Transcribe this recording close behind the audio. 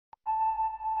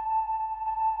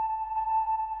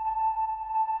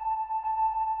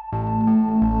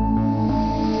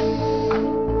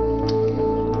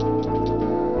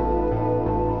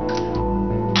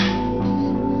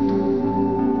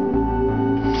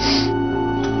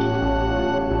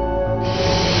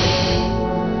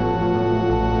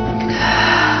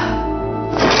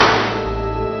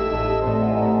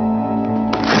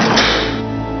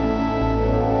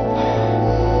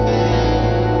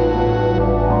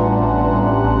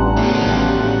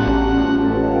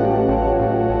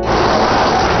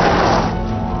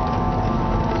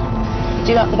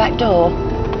the back door?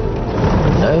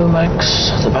 No,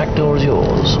 Max. The back door is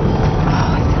yours.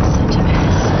 Oh, it's such a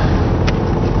mess.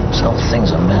 This whole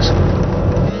thing's a mess.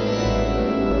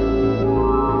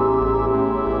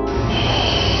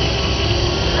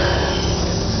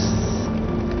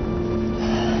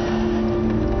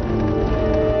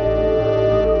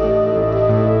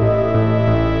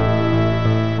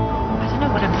 I don't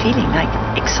know what I'm feeling, like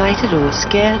excited or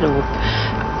scared or...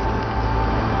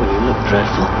 Well, you look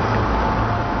dreadful.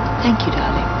 Thank you,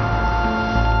 darling.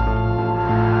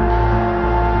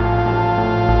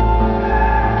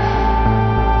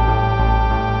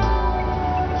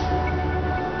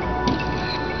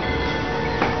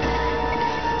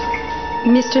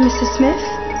 Mr. and Mrs. Smith,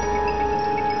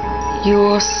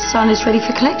 your son is ready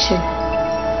for collection.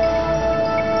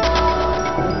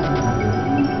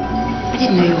 I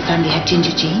didn't know your family had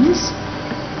ginger genes.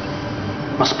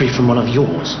 Must be from one of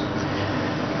yours.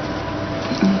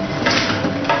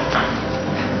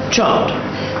 Charmed,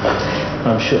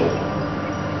 I'm sure.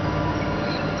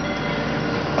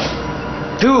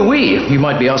 Who are we, you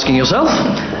might be asking yourself?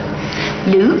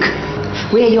 Luke,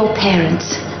 we're your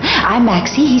parents. I'm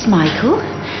Maxie, he's Michael.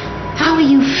 How are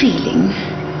you feeling?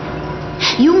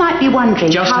 You might be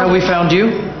wondering Just how we found you?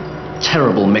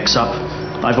 Terrible mix-up.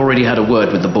 I've already had a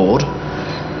word with the board.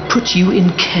 Put you in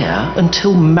care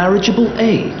until marriageable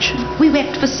age. We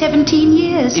wept for 17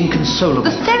 years. Inconsolable.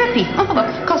 The therapy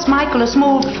cost Michael a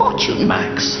small fortune.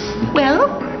 Max.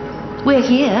 Well, we're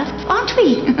here, aren't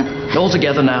we? All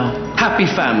together now. Happy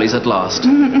families at last.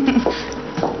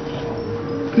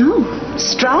 Oh,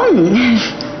 strong.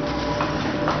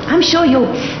 I'm sure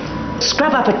you'll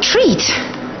scrub up a treat.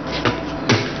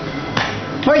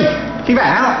 Oi, leave it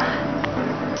out.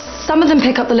 Some of them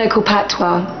pick up the local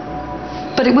patois,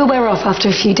 but it will wear off after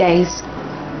a few days.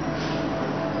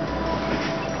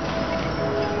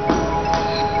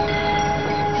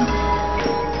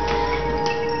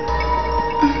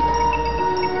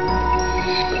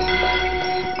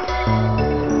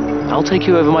 I'll take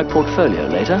you over my portfolio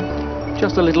later.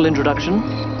 Just a little introduction.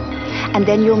 And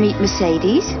then you'll meet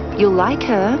Mercedes. You'll like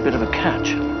her. Bit of a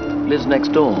catch. Lives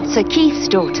next door. Sir Keith's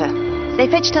daughter. They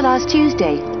fetched her last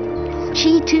Tuesday.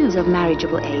 She too's of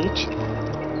marriageable age.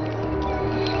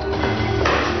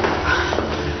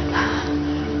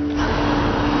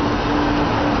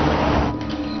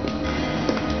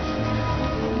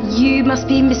 You must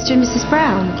be Mr. and Mrs.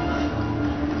 Brown.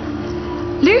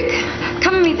 Luke,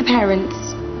 come and meet the parents.